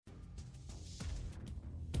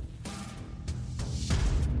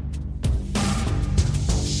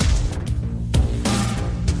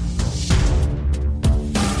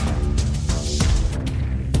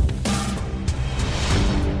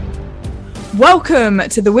Welcome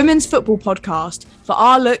to the Women's Football Podcast for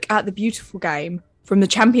our look at the beautiful game, from the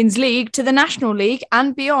Champions League to the National League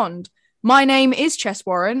and beyond. My name is Chess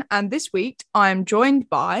Warren, and this week I am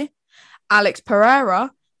joined by Alex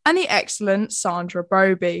Pereira and the excellent Sandra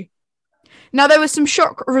Broby. Now, there were some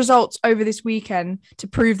shock results over this weekend to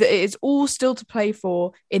prove that it is all still to play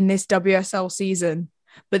for in this WSL season.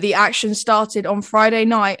 But the action started on Friday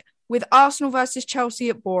night with Arsenal versus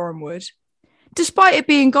Chelsea at Boreham Wood. Despite it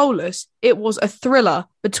being goalless, it was a thriller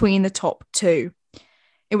between the top two.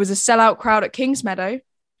 It was a sellout crowd at Kingsmeadow,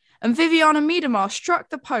 and Viviana Miedema struck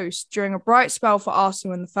the post during a bright spell for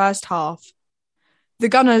Arsenal in the first half. The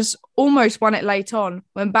Gunners almost won it late on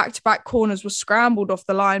when back-to-back corners were scrambled off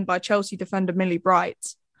the line by Chelsea defender Millie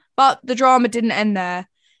Bright. But the drama didn't end there,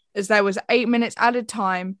 as there was 8 minutes added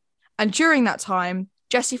time, and during that time,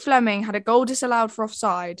 Jessie Fleming had a goal disallowed for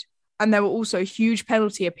offside, and there were also huge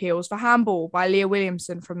penalty appeals for handball by Leah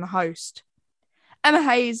Williamson from the host. Emma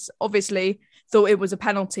Hayes, obviously, thought it was a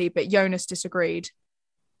penalty, but Jonas disagreed.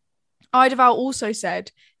 Eidevall also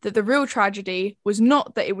said that the real tragedy was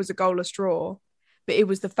not that it was a goalless draw, but it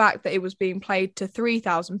was the fact that it was being played to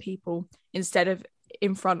 3,000 people instead of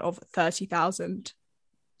in front of 30,000.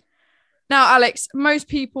 Now, Alex, most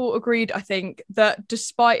people agreed, I think, that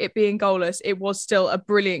despite it being goalless, it was still a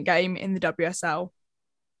brilliant game in the WSL.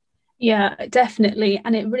 Yeah, definitely.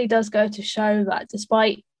 And it really does go to show that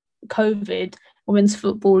despite COVID, women's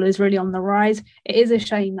football is really on the rise. It is a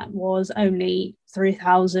shame that was only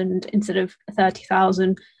 3,000 instead of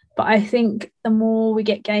 30,000. But I think the more we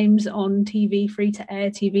get games on TV, free-to-air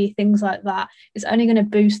TV, things like that, it's only going to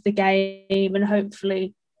boost the game and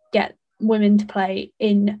hopefully get women to play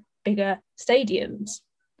in bigger stadiums.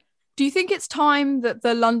 Do you think it's time that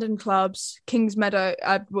the London clubs,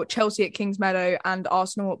 Chelsea at Kingsmeadow and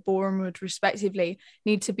Arsenal at Boreham Wood respectively,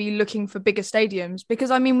 need to be looking for bigger stadiums? Because,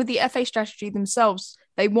 I mean, with the FA strategy themselves,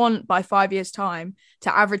 they want by 5 years' time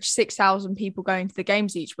to average 6,000 people going to the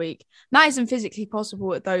games each week. That isn't physically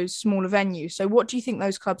possible at those smaller venues. So what do you think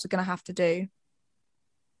those clubs are going to have to do?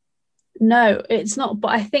 No, it's not.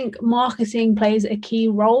 But I think marketing plays a key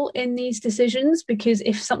role in these decisions, because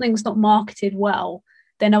if something's not marketed well,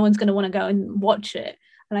 then no one's going to want to go and watch it.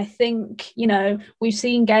 And I think, we've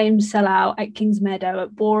seen games sell out at Kingsmeadow,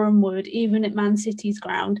 at Boreham Wood, even at Man City's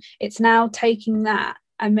ground. It's now taking that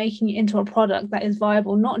and making it into a product that is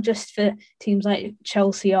viable, not just for teams like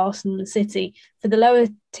Chelsea, Arsenal and City, for the lower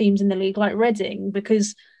teams in the league like Reading,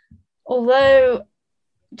 because although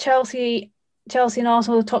Chelsea and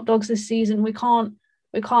Arsenal are the top dogs this season, we can't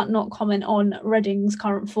not comment on Reading's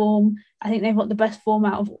current form. I think they've got the best form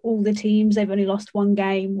out of all the teams. They've only lost one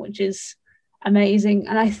game, which is amazing.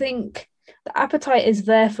 And I think the appetite is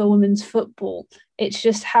there for women's football. It's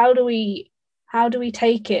just how do we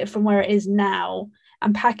take it from where it is now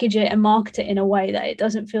and package it and market it in a way that it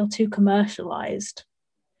doesn't feel too commercialised?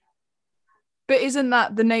 But isn't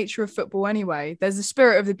that the nature of football anyway? There's the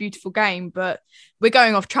spirit of the beautiful game, but we're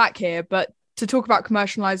going off track here. But to talk about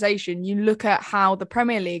commercialisation, you look at how the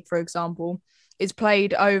Premier League, for example, is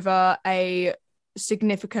played over a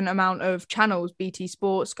significant amount of channels, BT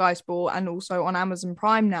Sport, Sky Sport, and also on Amazon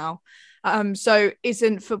Prime now. So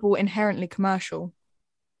isn't football inherently commercial?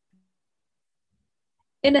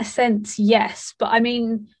 In a sense, yes. But I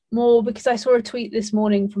mean more because I saw a tweet this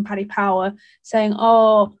morning from Paddy Power saying,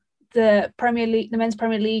 the Premier League, the Men's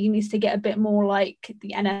Premier League needs to get a bit more like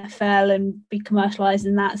the NFL and be commercialised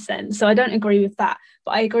in that sense. So I don't agree with that,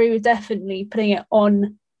 but I agree with definitely putting it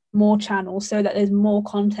on more channels so that there's more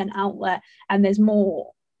content out there and there's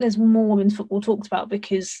more women's football talked about,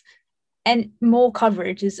 because more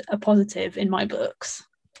coverage is a positive in my books.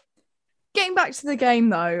 Getting back to the game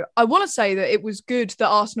though, I want to say that it was good that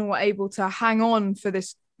Arsenal were able to hang on for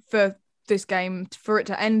this game, for it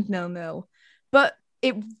to end 0-0. But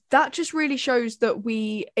that just really shows that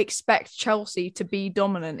we expect Chelsea to be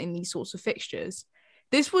dominant in these sorts of fixtures.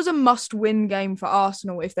 This was a must-win game for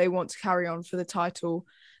Arsenal if they want to carry on for the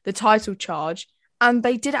title charge, and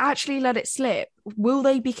they did actually let it slip. Will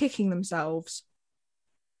they be kicking themselves?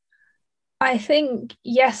 I think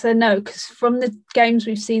yes and no, because from the games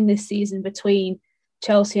we've seen this season between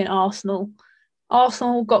Chelsea and Arsenal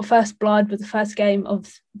got first blood with the first game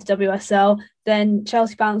of the WSL. Then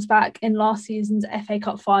Chelsea bounced back in last season's FA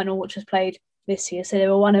Cup final, which was played this year. So they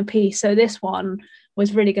were one apiece. So this one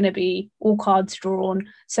was really going to be all cards drawn.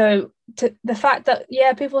 So the fact that,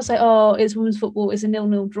 people say, it's women's football, it's a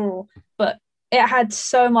 0-0 draw, but it had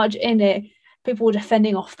so much in it. People were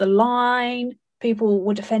defending off the line. People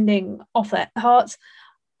were defending off their hearts.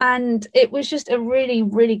 And it was just a really,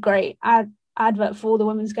 really great advert for the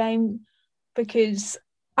women's game, because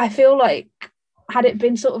I feel like had it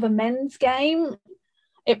been sort of a men's game,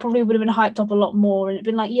 it probably would have been hyped up a lot more and it'd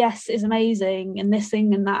been like, yes, it's amazing and this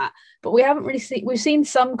thing and that. But we haven't really seen, we've seen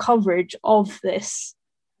some coverage of this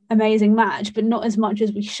amazing match, but not as much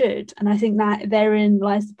as we should. And I think that therein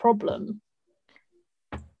lies the problem.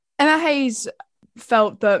 Emma Hayes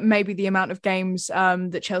felt that maybe the amount of games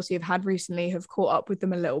that Chelsea have had recently have caught up with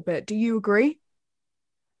them a little bit. Do you agree?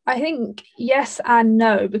 I think yes and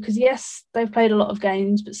no, because yes, they've played a lot of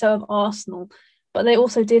games, but so have Arsenal. But they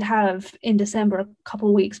also did have in December a couple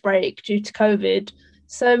of weeks break due to COVID.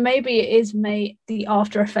 So maybe it is the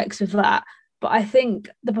after effects of that. But I think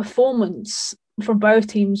the performance from both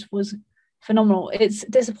teams was phenomenal. It's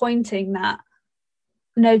disappointing that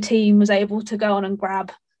no team was able to go on and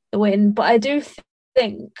grab the win. But I do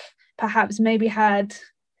think perhaps maybe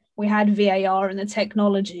we had VAR and the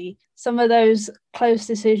technology, some of those close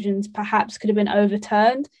decisions perhaps could have been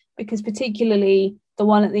overturned, because particularly the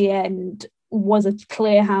one at the end was a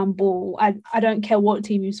clear handball. I don't care what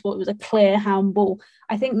team you support, it was a clear handball.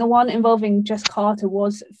 I think the one involving Jess Carter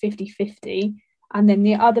was 50-50. And then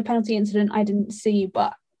the other penalty incident I didn't see,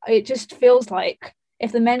 but it just feels like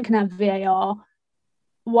if the men can have VAR,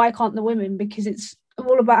 why can't the women? Because it's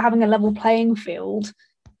all about having a level playing field.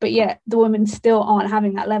 But yet the women still aren't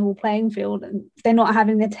having that level playing field and they're not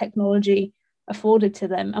having the technology afforded to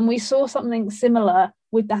them. And we saw something similar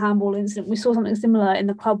with the handball incident. We saw something similar in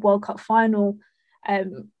the Club World Cup final,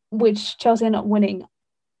 which Chelsea ended up winning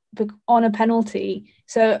on a penalty.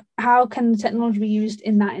 So how can the technology be used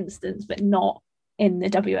in that instance but not in the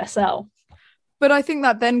WSL? But I think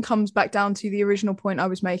that then comes back down to the original point I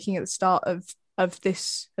was making at the start of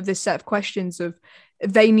this set of questions of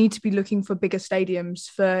they need to be looking for bigger stadiums.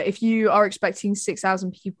 For if you are expecting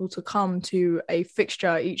 6,000 people to come to a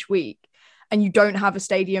fixture each week and you don't have a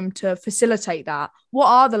stadium to facilitate that, what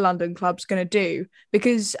are the London clubs going to do?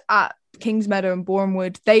 Because at Kingsmeadow and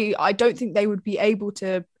Bournemouth, I don't think they would be able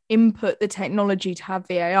to input the technology to have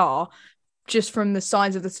VAR just from the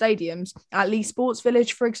size of the stadiums. At Leigh Sports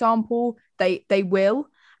Village, for example, they will.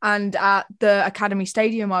 And at the Academy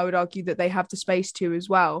Stadium, I would argue that they have the space to as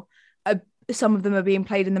well. Some of them are being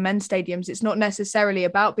played in the men's stadiums. It's not necessarily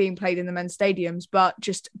about being played in the men's stadiums, but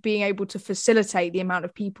just being able to facilitate the amount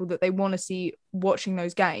of people that they want to see watching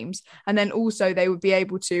those games. And then also they would be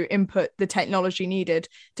able to input the technology needed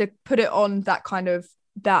to put it on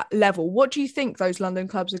that level. What do you think those London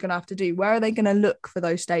clubs are going to have to do? Where are they going to look for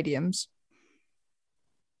those stadiums?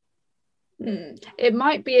 It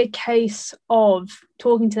might be a case of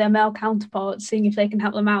talking to their male counterparts, seeing if they can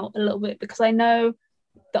help them out a little bit, because I know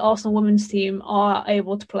the Arsenal women's team are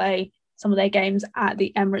able to play some of their games at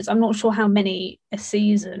the Emirates. I'm not sure how many a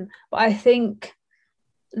season, but I think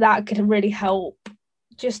that could really help,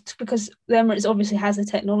 just because the Emirates obviously has the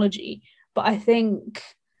technology. But I think,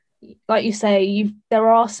 like you say, there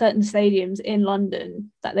are certain stadiums in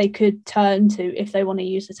London that they could turn to if they want to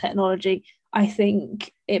use the technology. I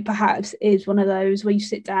think it perhaps is one of those where you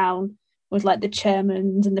sit down with like the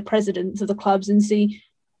chairmen and the presidents of the clubs and see,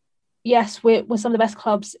 yes, we're some of the best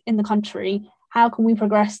clubs in the country. How can we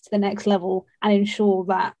progress to the next level and ensure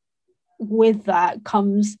that with that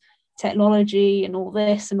comes technology and all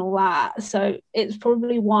this and all that? So it's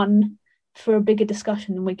probably one for a bigger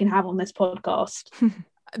discussion than we can have on this podcast.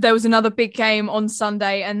 There was another big game on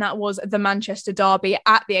Sunday, and that was the Manchester derby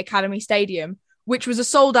at the Academy Stadium, which was a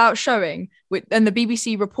sold-out showing, and the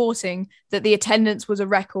BBC reporting that the attendance was a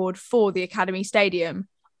record for the Academy Stadium.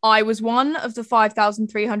 I was one of the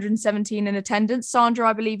 5,317 in attendance. Sandra,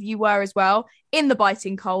 I believe you were as well, in the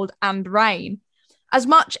biting cold and rain. As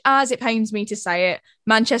much as it pains me to say it,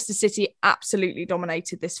 Manchester City absolutely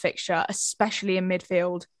dominated this fixture, especially in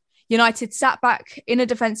midfield. United sat back in a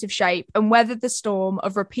defensive shape and weathered the storm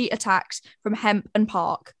of repeat attacks from Hemp and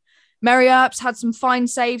Park. Mary Earps had some fine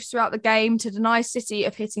saves throughout the game to deny City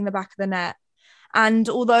of hitting the back of the net. And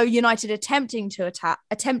although United attempted to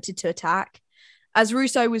attack, as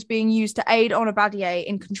Russo was being used to aid Onabadier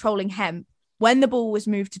in controlling Hemp, when the ball was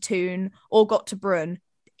moved to Toon or got to Brun,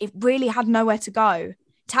 it really had nowhere to go.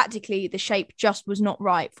 Tactically, the shape just was not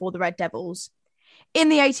right for the Red Devils. In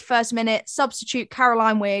the 81st minute, substitute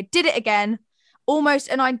Caroline Weir did it again, almost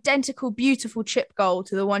an identical beautiful chip goal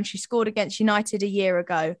to the one she scored against United a year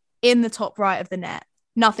ago, in the top right of the net.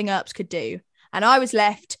 Nothing Earps could do. And I was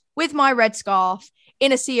left with my red scarf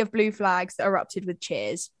in a sea of blue flags that erupted with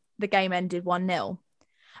cheers. The game ended 1-0.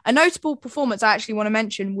 A notable performance I actually want to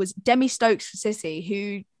mention was Demi Stokes for City,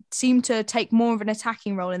 who seemed to take more of an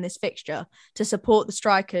attacking role in this fixture to support the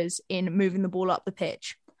strikers in moving the ball up the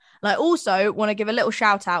pitch. And I also want to give a little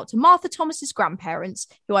shout out to Martha Thomas's grandparents,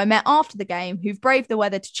 who I met after the game, who've braved the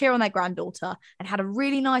weather to cheer on their granddaughter and had a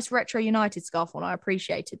really nice retro United scarf on. I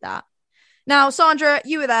appreciated that. Now, Sandra,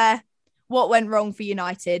 you were there. What went wrong for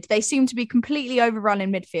United? They seem to be completely overrun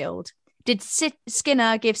in midfield. Did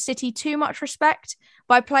Skinner give City too much respect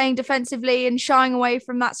by playing defensively and shying away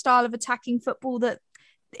from that style of attacking football that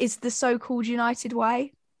is the so-called United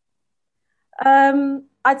way?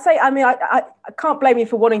 I'd say, I can't blame you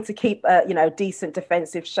for wanting to keep, decent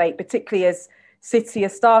defensive shape, particularly as City are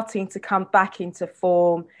starting to come back into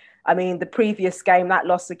form. I mean, the previous game, that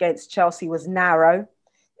loss against Chelsea was narrow.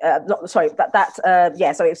 So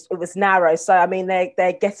it was narrow. So, I mean,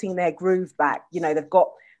 they're getting their groove back. You know, they've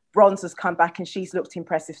got Bronze has come back and she's looked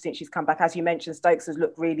impressive since she's come back. As you mentioned, Stokes has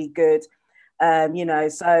looked really good.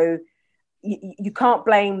 So you can't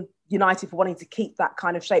blame United for wanting to keep that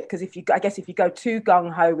kind of shape, because if you go too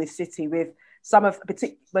gung-ho with City, with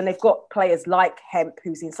when they've got players like Hemp,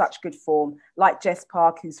 who's in such good form, like Jess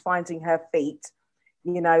Park, who's finding her feet,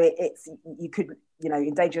 you could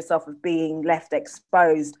endanger yourself of being left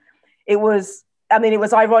exposed. It was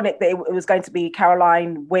ironic that it was going to be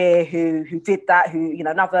Caroline Weir who did that,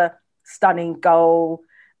 another stunning goal,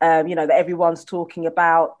 that everyone's talking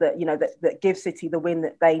about, that gives City the win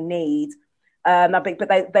that they need.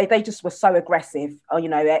 But they just were so aggressive.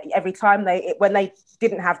 Every time when they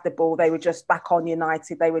didn't have the ball, they were just back on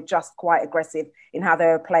United. They were just quite aggressive in how they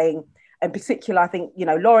were playing. In particular, I think,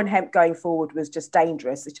 Lauren Hemp going forward was just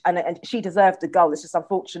dangerous, and she deserved the goal. It's just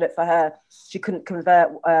unfortunate for her. She couldn't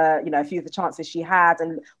convert, a few of the chances she had,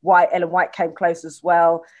 and Ellen White came close as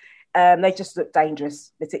well. They just looked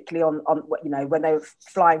dangerous, particularly on when they were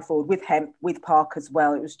flying forward with Hemp, with Park as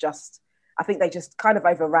well. It was just, I think they just kind of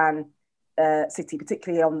overran City,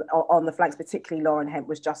 particularly on the flanks. Particularly Lauren Hemp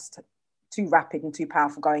was just too rapid and too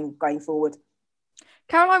powerful going forward.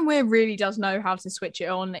 Caroline Weir really does know how to switch it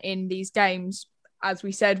on in these games, as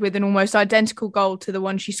we said, with an almost identical goal to the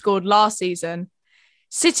one she scored last season.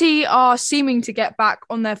 City are seeming to get back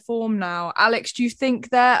on their form now. Alex, do you think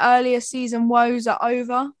their earlier season woes are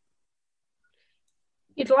over?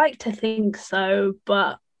 You'd like to think so,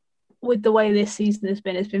 but with the way this season has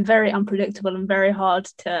been, it's been very unpredictable and very hard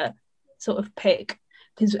to sort of pick.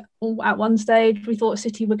 Because at one stage we thought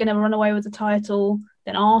City were going to run away with the title,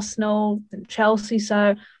 then Arsenal, then Chelsea.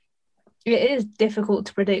 So it is difficult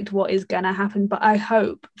to predict what is going to happen. But I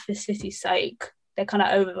hope, for City's sake, they're kind of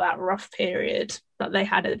over that rough period that they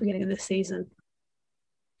had at the beginning of the season.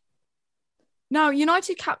 Now,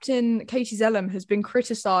 United captain Katie Zellem has been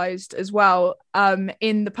criticised as well.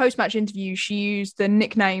 In the post-match interview, she used the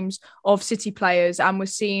nicknames of City players and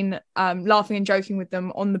was seen laughing and joking with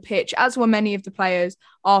them on the pitch, as were many of the players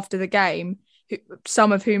after the game,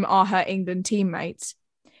 some of whom are her England teammates.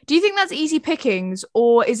 Do you think that's easy pickings,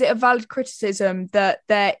 or is it a valid criticism that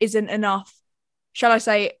there isn't enough, shall I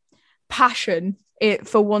say, passion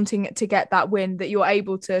for wanting to get that win, that you're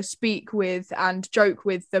able to speak with and joke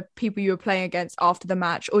with the people you were playing against after the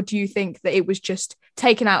match? Or do you think that it was just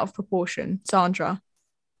taken out of proportion, Sandra?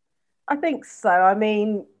 I think so. I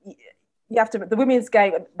mean, you have to, the women's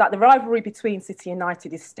game, that the rivalry between City and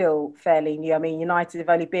United is still fairly new. I mean, United have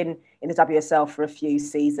only been in the WSL for a few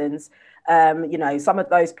seasons. Some of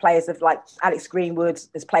those players have, like Alex Greenwood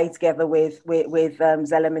has played together with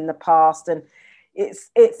Zellem in the past, and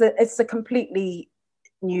it's a completely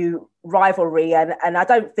new rivalry, and I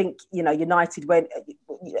don't think United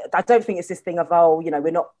I don't think it's this thing of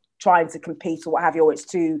we're not trying to compete or what have you, or it's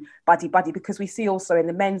too buddy, because we see also in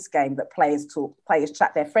the men's game that players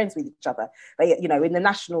chat, they're friends with each other. They, in the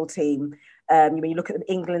national team, when you look at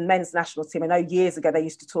the England men's national team, I know years ago they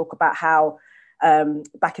used to talk about how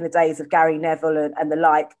back in the days of Gary Neville and the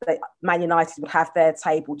like, Man United would have their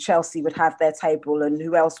table, Chelsea would have their table, and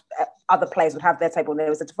who else, other players would have their table, and there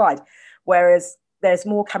was a divide. Whereas there's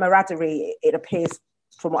more camaraderie, it appears,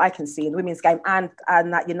 from what I can see in the women's game, and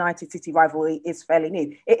that United City rivalry is fairly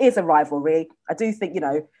new. It is a rivalry. I do think,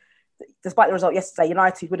 despite the result yesterday,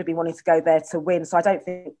 United would have been wanting to go there to win. So I don't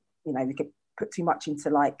think, we could put too much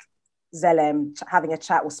into like Zellem having a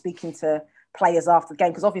chat or speaking to players after the game,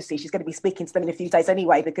 because obviously she's going to be speaking to them in a few days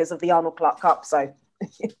anyway because of the Arnold Clark Cup. So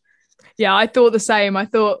yeah, I thought the same. I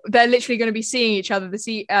thought they're literally going to be seeing each other this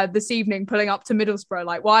evening, pulling up to Middlesbrough.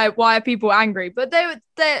 Like, why are people angry? But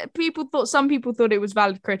some people thought it was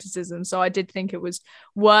valid criticism, so I did think it was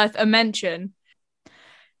worth a mention.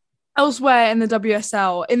 Elsewhere in the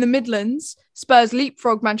WSL, in the Midlands, Spurs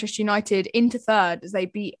leapfrogged Manchester United into third as they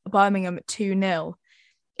beat Birmingham 2-0.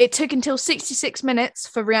 It took until 66 minutes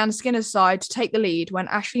for Rihanna Skinner's side to take the lead when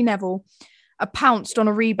Ashley Neville pounced on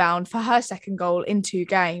a rebound for her second goal in 2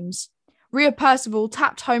 games. Rhea Percival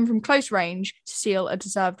tapped home from close range to seal a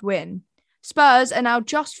deserved win. Spurs are now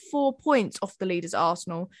just 4 points off the leaders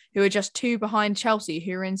Arsenal, who are just 2 behind Chelsea,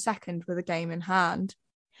 who are in second with a game in hand.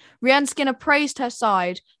 Rhiannon Skinner praised her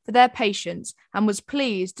side for their patience and was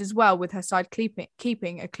pleased as well with her side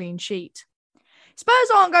keeping a clean sheet. Spurs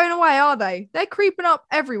aren't going away, are they? They're creeping up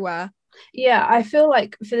everywhere. Yeah, I feel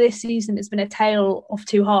like for this season, it's been a tale of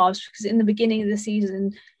two halves, because in the beginning of the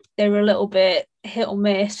season, they were a little bit hit or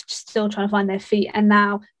miss, still trying to find their feet. And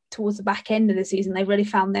now towards the back end of the season, they've really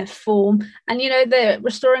found their form. And, they're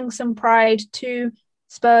restoring some pride to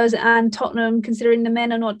Spurs and Tottenham, considering the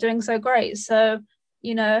men are not doing so great. So,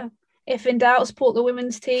 if in doubt, support the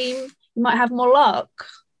women's team. You might have more luck.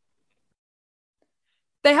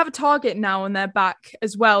 They have a target now on their back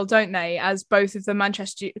as well, don't they? As both of the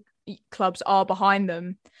Manchester clubs are behind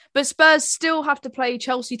them. But Spurs still have to play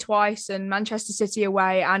Chelsea twice and Manchester City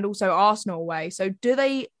away and also Arsenal away. So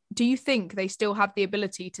do you think they still have the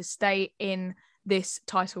ability to stay in this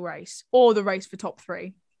title race or the race for top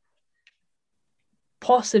 3?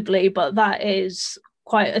 Possibly, but that is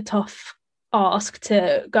quite a tough ask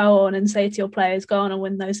to go on and say to your players, go on and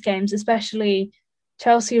win those games, especially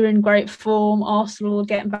Chelsea are in great form, Arsenal are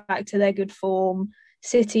getting back to their good form,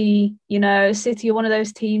 City are one of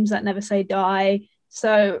those teams that never say die.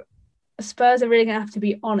 So Spurs are really going to have to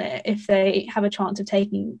be on it if they have a chance of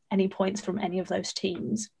taking any points from any of those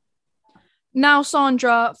teams. Now,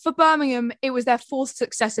 Sandra, for Birmingham, it was their 4th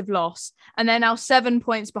successive loss, and they're now 7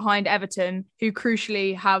 points behind Everton, who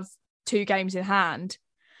crucially have 2 games in hand.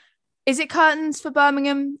 Is it curtains for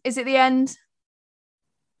Birmingham? Is it the end?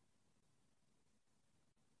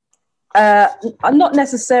 Not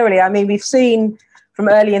necessarily. I mean, we've seen from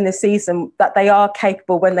early in the season that they are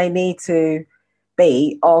capable when they need to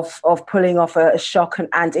be of pulling off a shock,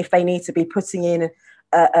 and if they need to be putting in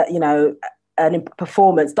a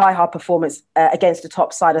performance, die-hard performance against the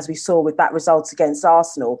top side, as we saw with that result against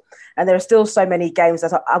Arsenal. And there are still so many games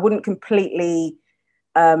that I wouldn't completely,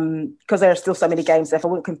 because there are still so many games left, I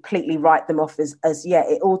wouldn't completely write them off as yet.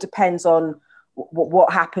 It all depends on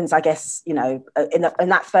what happens, I guess, in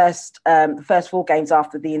that first 4 games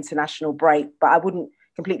after the international break. But I wouldn't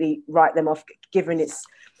completely write them off, given it's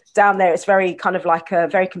down there. It's very kind of like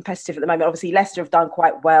very competitive at the moment. Obviously, Leicester have done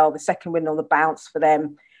quite well. The second win on the bounce for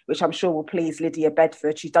them, which I'm sure will please Lydia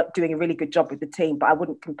Bedford. She's doing a really good job with the team, but I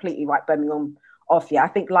wouldn't completely write Birmingham off yet. I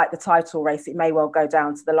think, like the title race, it may well go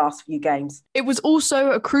down to the last few games. It was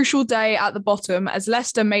also a crucial day at the bottom as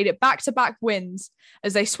Leicester made it back-to-back wins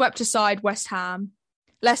as they swept aside West Ham.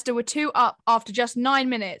 Leicester were 2 up after just 9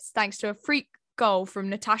 minutes thanks to a freak goal from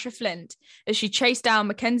Natasha Flint as she chased down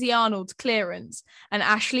Mackenzie Arnold's clearance, and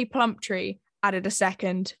Ashley Plumptree added a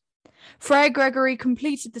second. Freya Gregory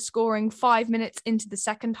completed the scoring 5 minutes into the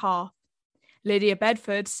second half. Lydia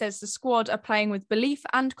Bedford says the squad are playing with belief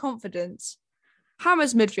and confidence.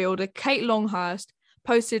 Hammers midfielder Kate Longhurst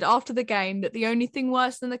posted after the game that the only thing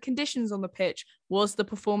worse than the conditions on the pitch was the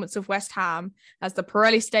performance of West Ham, as the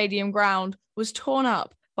Pirelli Stadium ground was torn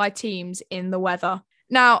up by teams in the weather.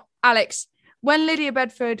 Now, Alex, when Lydia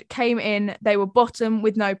Bedford came in, they were bottom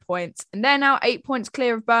with no points, and they're now 8 points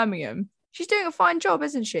clear of Birmingham. She's doing a fine job,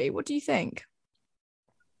 isn't she? What do you think?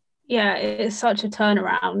 Yeah, it's such a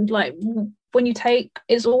turnaround. Like,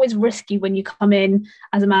 it's always risky when you come in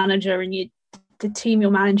as a manager and the team you're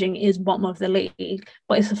managing is bottom of the league,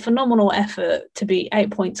 but it's a phenomenal effort to be 8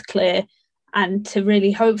 points clear and to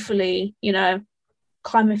really hopefully,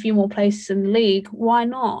 climb a few more places in the league. Why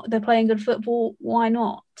not? They're playing good football. Why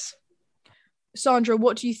not? Sandra,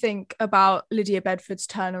 what do you think about Lydia Bedford's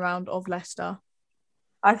turnaround of Leicester?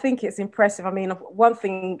 I think it's impressive. I mean, one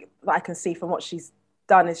thing that I can see from what she's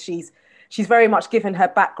done is she's very much given her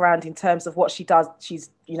background in terms of what she does. She's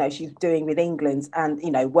doing with England and,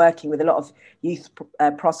 working with a lot of youth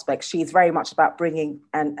prospects. She's very much about bringing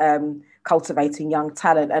and cultivating young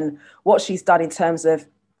talent. And what she's done in terms of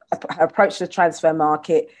her approach to the transfer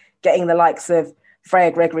market, getting the likes of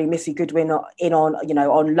Freya Gregory, Missy Goodwin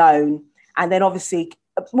on loan, and then obviously,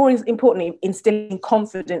 more importantly, instilling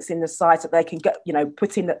confidence in the side so they can get,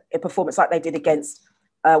 put in a performance like they did against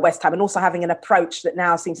West Ham, and also having an approach that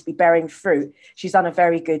now seems to be bearing fruit. She's done a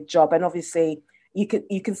very good job, and obviously you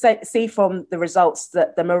can see from the results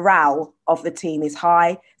that the morale of the team is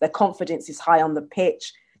high, their confidence is high on the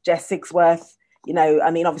pitch. Jess Sigsworth,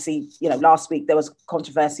 obviously, last week there was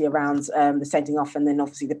controversy around the sending off, and then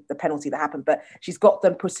obviously the penalty that happened, but she's got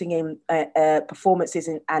them putting in performances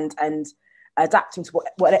and adapting to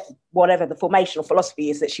whatever the formational philosophy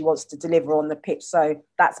is that she wants to deliver on the pitch. So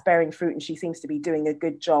that's bearing fruit, and she seems to be doing a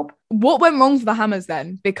good job. What went wrong for the Hammers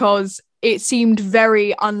then? Because it seemed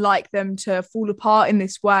very unlike them to fall apart in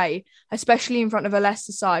this way, especially in front of a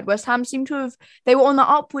Leicester side. West Ham seemed to have, they were on the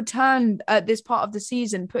upward turn at this part of the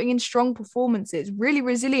season, putting in strong performances, really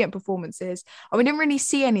resilient performances. And we didn't really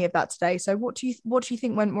see any of that today. So what do you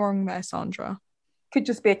think went wrong there, Sandra? Could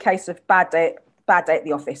just be a case of bad day at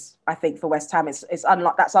the office. I think for West Ham, it's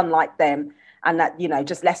unlike them, and that, you know,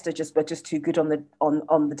 just Leicester were just too good on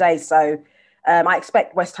the day. So I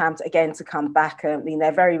expect West Ham to come back. I mean,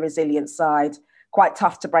 they're a very resilient side, quite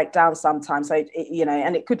tough to break down sometimes. So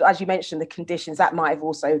and it could, as you mentioned, the conditions that might have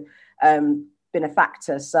also been a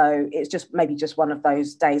factor. So it's just maybe just one of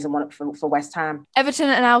those days and one for West Ham. Everton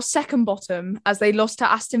are now second bottom as they lost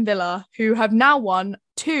to Aston Villa, who have now won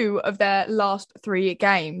 2 of their last 3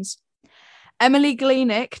 games. Emily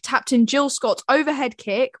Gleanick tapped in Jill Scott's overhead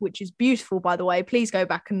kick, which is beautiful, by the way. Please go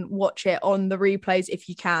back and watch it on the replays if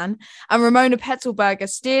you can. And Ramona Petzelberger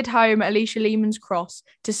steered home Alicia Lehman's cross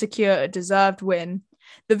to secure a deserved win.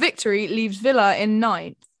 The victory leaves Villa in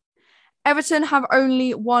 9th. Everton have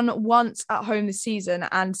only won once at home this season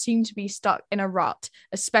and seem to be stuck in a rut,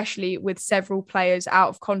 especially with several players out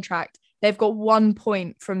of contract. They've got 1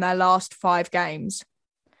 point from their last 5 games.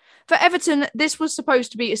 For Everton, this was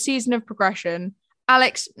supposed to be a season of progression.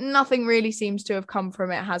 Alex, nothing really seems to have come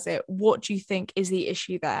from it, has it? What do you think is the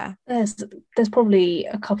issue there? There's probably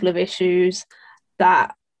a couple of issues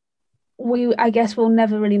that I guess we'll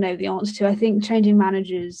never really know the answer to. I think changing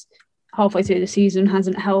managers halfway through the season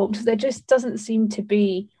hasn't helped. There just doesn't seem to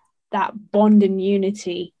be that bond and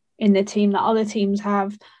unity in the team that other teams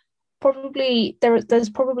have. There's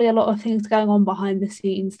probably a lot of things going on behind the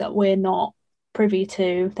scenes that we're not privy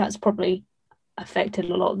to. That's probably affected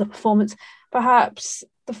a lot of the performance. Perhaps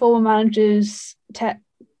the former managers'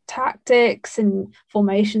 tactics and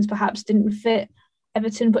formations perhaps didn't fit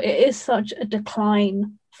Everton, but it is such a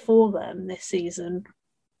decline for them this season.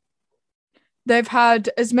 They've had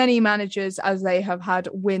as many managers as they have had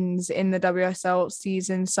wins in the WSL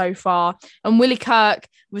season so far. And Willie Kirk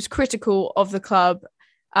was critical of the club,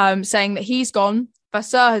 saying that he's gone,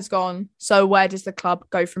 Vasseur has gone, so where does the club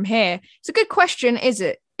go from here? It's a good question,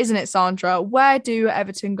 isn't it, Sandra? Where do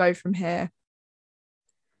Everton go from here?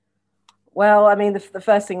 Well, I mean, the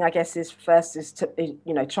first thing I guess is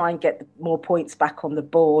to try and get more points back on the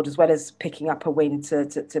board, as well as picking up a win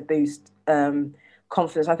to boost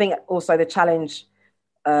confidence. I think also the challenge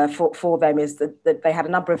for them is that they had a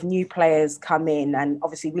number of new players come in, and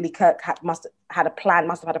obviously Willie Kirk must have had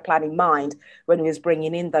a plan in mind when he was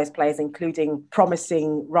bringing in those players, including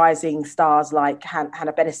promising rising stars like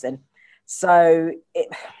Hannah Bennison. So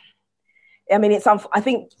I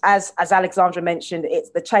think as Alexandra mentioned,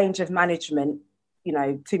 it's the change of management.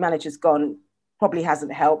 2 managers gone probably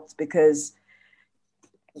hasn't helped, because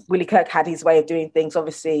Willie Kirk had his way of doing things.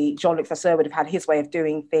 Obviously, Jean-Luc Vasseur would have had his way of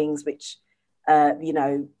doing things, which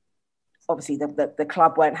obviously the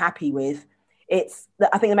club weren't happy with.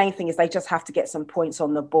 I think the main thing is they just have to get some points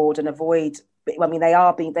on the board and avoid. I mean,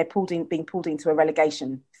 they're being pulled into a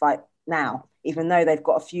relegation fight now, even though they've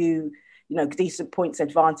got a few decent points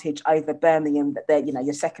advantage over Birmingham. That they're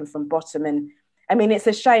you're second from bottom, and I mean it's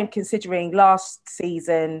a shame considering last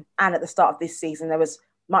season and at the start of this season there was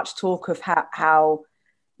much talk of how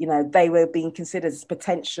they were being considered as a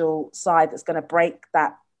potential side that's going to break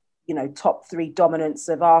that top 3 dominance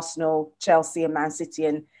of Arsenal, Chelsea and Man City,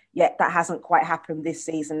 and yet that hasn't quite happened this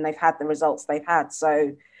season. They've had the results they've had.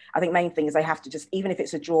 So I think main thing is they have to just, even if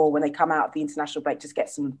it's a draw when they come out of the international break, just get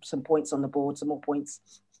some points on the board, some more points.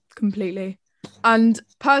 Completely. And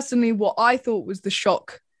personally, what I thought was the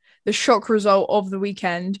shock result of the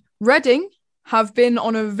weekend, Reading have been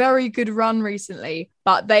on a very good run recently,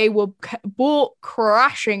 but they were brought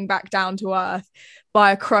crashing back down to earth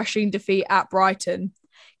by a crushing defeat at Brighton.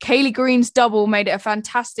 Kaylee Green's double made it a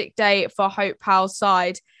fantastic day for Hope Powell's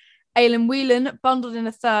side. Aileen Whelan bundled in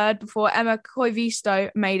a third before Emma Koivisto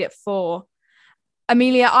made it 4.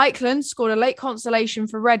 Amelia Eichland scored a late consolation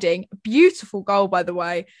for Reading, a beautiful goal, by the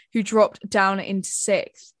way, who dropped down into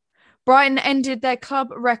 6th. Brighton ended their club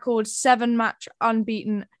record 7-match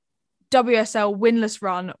unbeaten WSL winless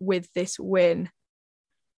run with this win.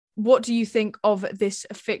 What do you think of this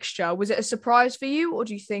fixture? Was it a surprise for you, or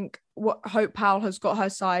do you think Hope Powell has got her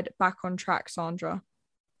side back on track, Sandra?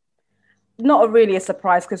 Not really a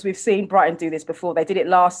surprise, because we've seen Brighton do this before. They did it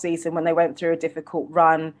last season when they went through a difficult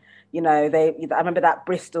run. I remember that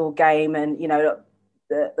Bristol game, and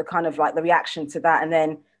the kind of like the reaction to that, and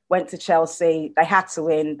then went to Chelsea. They had to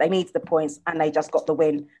win. They needed the points, and they just got the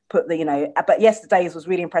win. But yesterday's was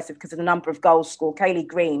really impressive because of the number of goals scored. Kaylee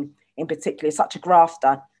Green, in particular, is such a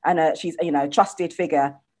grafter, and she's a trusted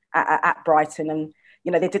figure at Brighton. And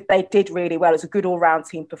they did really well. It was a good all-round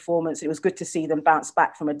team performance. It was good to see them bounce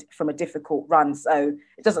back from a difficult run. So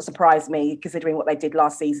it doesn't surprise me considering what they did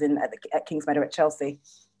last season at Kingsmeadow at Chelsea.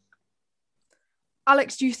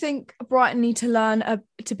 Alex, do you think Brighton need to learn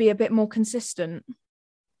to be a bit more consistent?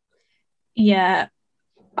 Yeah,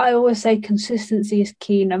 I always say consistency is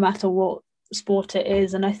key no matter what sport it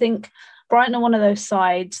is. And I think Brighton are one of those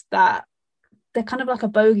sides that they're kind of like a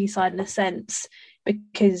bogey side in a sense,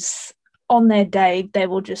 because on their day, they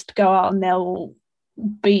will just go out and they'll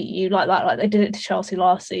beat you like they did it to Chelsea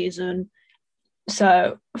last season.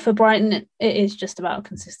 So for Brighton, it is just about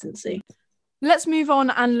consistency. Let's move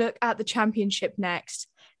on and look at the Championship next.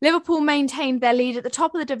 Liverpool maintained their lead at the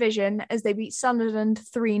top of the division as they beat Sunderland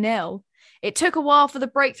 3-0. It took a while for the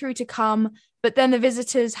breakthrough to come, but then the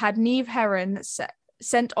visitors had Niamh Heron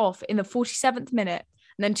sent off in the 47th minute,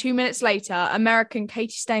 and then 2 minutes later, American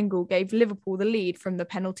Katie Stengel gave Liverpool the lead from the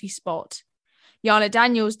penalty spot. Jana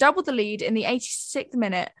Daniels doubled the lead in the 86th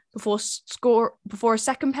minute before a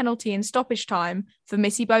second penalty in stoppage time for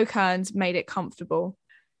Missy Bokearns made it comfortable.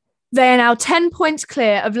 They are now 10 points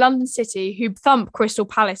clear of London City, who thumped Crystal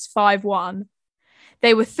Palace 5-1.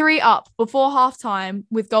 They were 3 up before half-time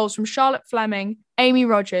with goals from Charlotte Fleming, Amy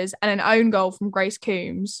Rogers and an own goal from Grace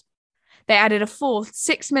Coombs. They added a fourth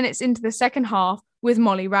 6 minutes into the second half with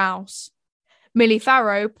Molly Rouse. Millie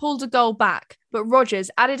Farrow pulled a goal back, but Rogers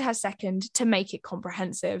added her second to make it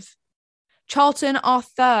comprehensive. Charlton are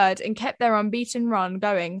third and kept their unbeaten run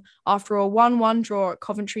going after a 1-1 draw at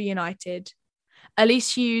Coventry United.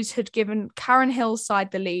 Elise Hughes had given Karen Hill's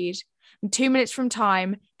side the lead, and 2 minutes from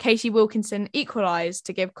time, Katie Wilkinson equalised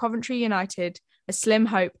to give Coventry United a slim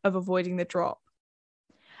hope of avoiding the drop.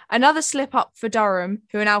 Another slip-up for Durham,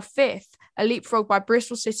 who are now fifth, a leapfrog by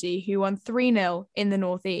Bristol City, who won 3-0 in the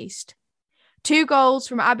North East. 2 goals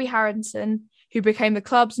from Abby Harrison, who became the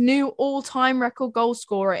club's new all-time record goal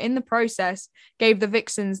scorer in the process, gave the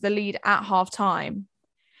Vixens the lead at half-time.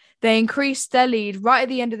 They increased their lead right at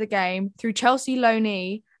the end of the game through Chelsea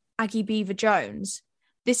loanee Aggie Beaver-Jones.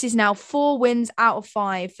 This is now 4 wins out of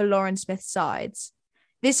 5 for Lauren Smith's sides.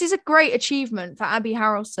 This is a great achievement for Abby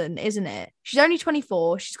Harrelson, isn't it? She's only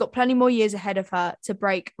 24. She's got plenty more years ahead of her to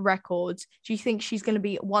break records. Do you think she's going to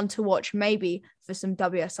be one to watch maybe for some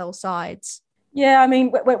WSL sides? Yeah, I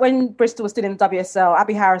mean, when Bristol was still in the WSL,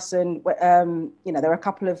 Abby Harrison, there were a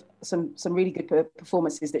couple of some really good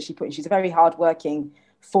performances that she put in. She's a very hardworking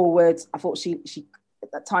forward. I thought she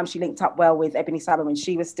at that time she linked up well with Ebony Sabin when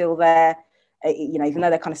she was still there. Even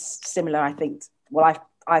though they're kind of similar, I think. Well,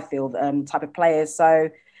 I feel type of players. So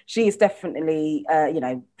she is definitely,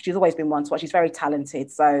 she's always been one to watch. She's very talented.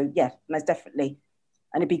 So yeah, most definitely.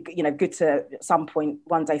 And it'd be, good to at some point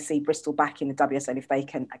one day see Bristol back in the WSL if they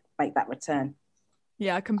can make that return.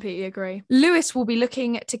 Yeah, I completely agree. Lewis will be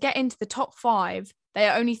looking to get into the top 5. They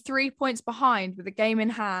are only 3 points behind with a game in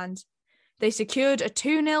hand. They secured a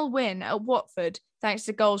 2-0 win at Watford thanks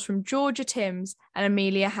to goals from Georgia Timms and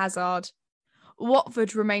Amelia Hazard.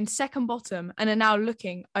 Watford remained second bottom and are now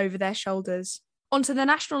looking over their shoulders. Onto the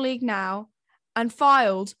National League now, and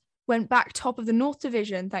Fylde went back top of the North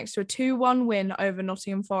Division thanks to a 2-1 win over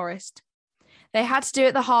Nottingham Forest. They had to do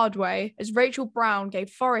it the hard way as Rachel Brown gave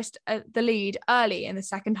Forest the lead early in the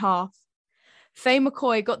second half. Faye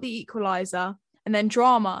McCoy got the equaliser and then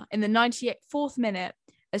drama in the 94th minute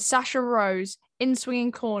as Sasha Rowe's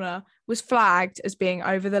in-swinging corner was flagged as being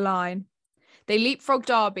over the line. They leapfrogged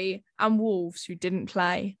Derby and Wolves, who didn't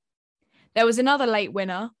play. There was another late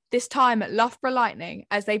winner, this time at Loughborough Lightning,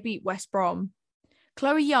 as they beat West Brom.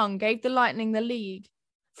 Chloe Young gave the Lightning the lead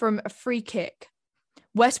from a free kick.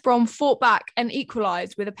 West Brom fought back and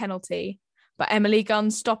equalised with a penalty, but Emily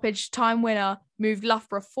Gunn's stoppage time winner moved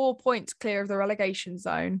Loughborough 4 points clear of the relegation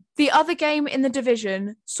zone. The other game in the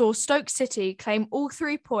division saw Stoke City claim all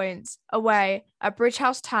 3 points away at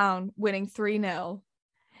Bridgehouse Town, winning 3-0.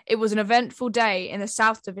 It was an eventful day in the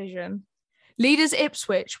South Division. Leaders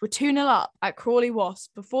Ipswich were 2-0 up at Crawley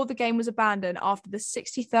Wasp before the game was abandoned after the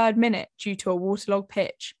 63rd minute due to a waterlogged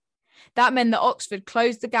pitch. That meant that Oxford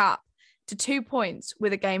closed the gap to 2 points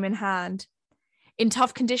with a game in hand. In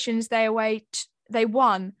tough conditions, they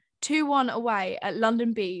won 2-1 away at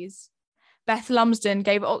London Bees. Beth Lumsden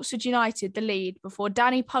gave Oxford United the lead before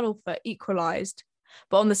Danny Puddlefoot equalised.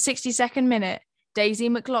 But on the 62nd minute, Daisy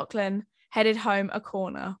McLaughlin headed home a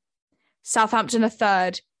corner. Southampton are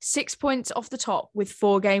third, 6 points off the top with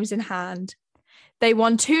 4 games in hand. They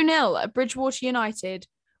won 2-0 at Bridgewater United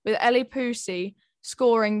with Ellie Pusey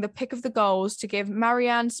scoring the pick of the goals to give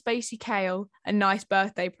Marianne Spacey Kale a nice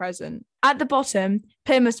birthday present. At the bottom,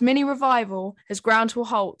 Plymouth's mini revival has ground to a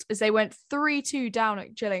halt as they went 3-2 down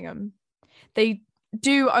at Gillingham. They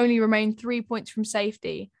do only remain 3 points from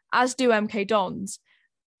safety, as do MK Dons,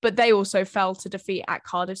 but they also fell to defeat at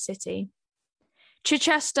Cardiff City.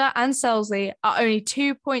 Chichester and Selsley are only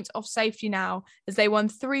 2 points off safety now as they won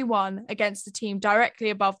 3-1 against the team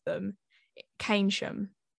directly above them, Keynsham.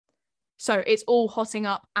 So it's all hotting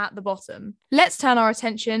up at the bottom. Let's turn our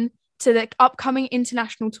attention to the upcoming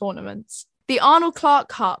international tournaments. The Arnold Clark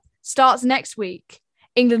Cup starts next week.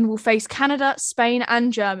 England will face Canada, Spain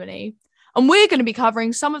and Germany. And we're going to be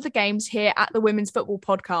covering some of the games here at the Women's Football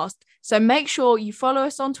Podcast. So make sure you follow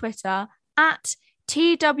us on Twitter at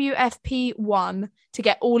TWFP1 to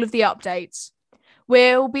get all of the updates.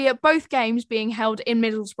 We'll be at both games being held in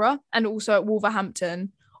Middlesbrough and also at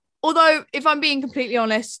Wolverhampton. Although, if I'm being completely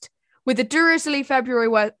honest, with the drizzly February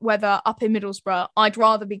weather up in Middlesbrough, I'd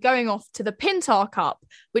rather be going off to the Pintar Cup,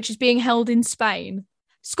 which is being held in Spain.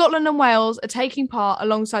 Scotland and Wales are taking part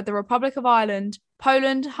alongside the Republic of Ireland,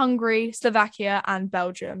 Poland, Hungary, Slovakia and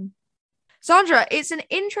Belgium. Sandra, it's an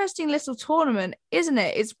interesting little tournament, isn't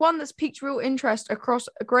it? It's one that's piqued real interest across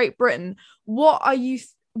Great Britain. What are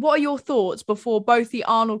your thoughts before both the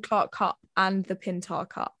Arnold Clark Cup and the Pintar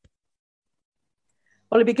Cup?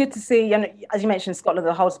 Well, it'd be good to see, and as you mentioned, Scotland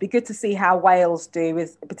as a whole, it'd be good to see how Wales do,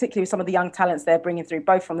 particularly with some of the young talents they're bringing through,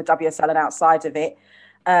 both from the WSL and outside of it.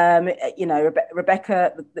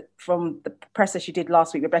 Rebecca, from the presser she did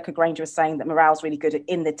last week, Rebecca Granger was saying that morale's really good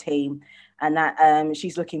in the team, and that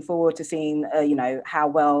she's looking forward to seeing, how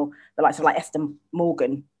well the likes of like Esther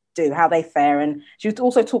Morgan do, how they fare. And she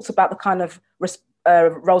also talks about the kind of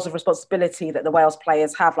roles of responsibility that the Wales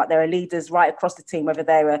players have. Like there are leaders right across the team, whether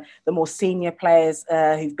they're the more senior players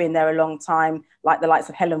who've been there a long time, like the likes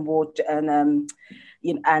of Helen Ward and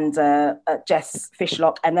Jess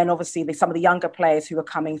Fishlock, and then obviously some of the younger players who are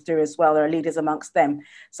coming through as well. There are leaders amongst them,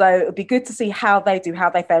 so it would be good to see how they do, how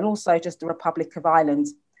they fare, and also just the Republic of Ireland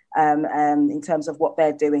in terms of what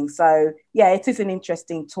they're doing. So yeah, it is an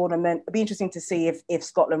interesting tournament. It'd be interesting to see if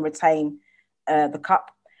Scotland retain the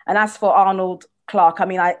cup. And as for Arnold Clark, I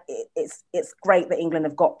mean, it's great that England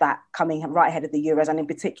have got that coming right ahead of the Euros, and in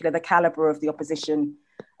particular the calibre of the opposition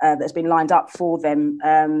that's been lined up for them.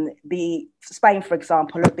 Spain, for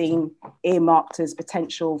example, have been earmarked as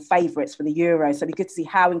potential favourites for the Euros. So it'd be good to see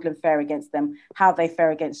how England fare against them, how they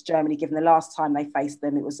fare against Germany, given the last time they faced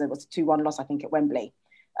them, it was a 2-1 loss, I think, at Wembley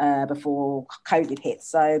before COVID hit.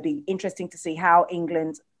 So it'd be interesting to see how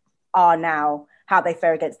England are now, how they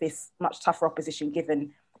fare against this much tougher opposition,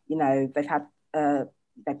 given, they've had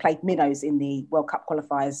they played minnows in the World Cup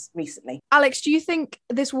qualifiers recently. Alex, do you think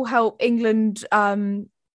this will help England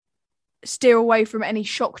steer away from any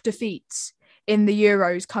shock defeats in the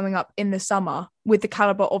Euros coming up in the summer with the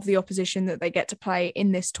calibre of the opposition that they get to play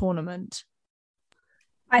in this tournament?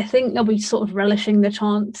 I think they'll be sort of relishing the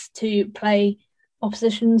chance to play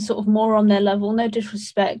opposition sort of more on their level. No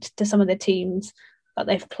disrespect to some of the teams that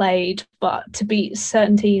they've played, but to beat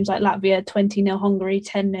certain teams like Latvia 20-0, Hungary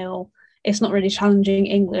 10-0, it's not really challenging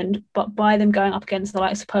England, but by them going up against the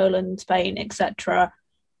likes of Poland, Spain, etc.,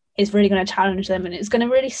 it's really going to challenge them, and it's going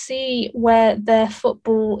to really see where their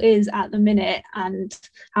football is at the minute and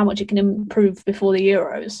how much it can improve before the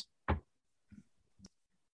Euros.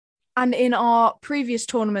 And in our previous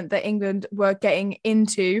tournament that England were getting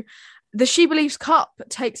into, the She Believes Cup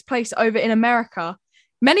takes place over in America.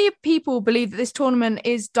 Many people believe that this tournament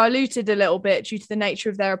is diluted a little bit due to the nature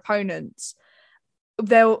of their opponents.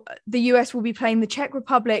 The US will be playing the Czech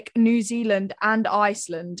Republic, New Zealand and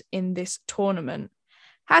Iceland in this tournament.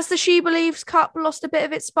 Has the She Believes Cup lost a bit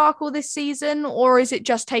of its sparkle this season, or is it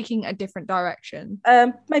just taking a different direction?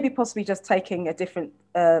 Maybe possibly just taking a different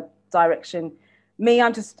direction. Me,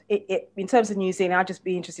 I'm just in terms of New Zealand, I'd just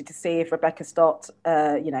be interested to see if Rebecca Stott,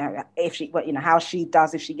 if she, how she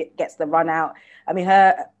does, if she gets the run out. I mean,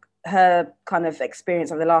 her kind of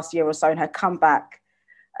experience over the last year or so and her comeback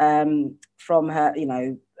from her,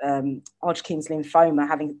 Hodgkin's lymphoma,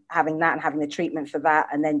 having that and having the treatment for that,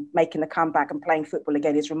 and then making the comeback and playing football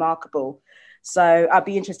again is remarkable. So I'd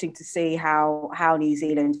be interesting to see how New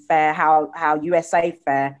Zealand fare, how USA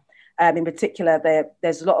fare. In particular,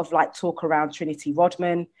 there's a lot of talk around Trinity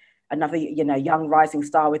Rodman, another young rising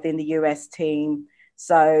star within the US team.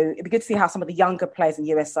 So it'd be good to see how some of the younger players in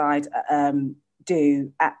the US side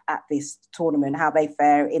do at this tournament, how they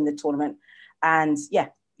fare in the tournament, and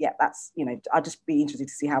that's I'd just be interested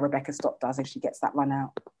to see how Rebecca Stott does if she gets that run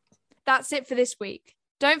out. That's it for this week.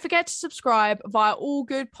 Don't forget to subscribe via all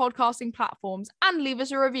good podcasting platforms and leave us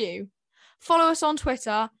a review. Follow us on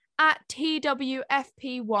Twitter at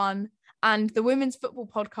TWFP1 and the Women's Football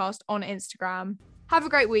Podcast on Instagram. Have a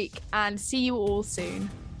great week and see you all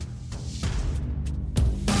soon.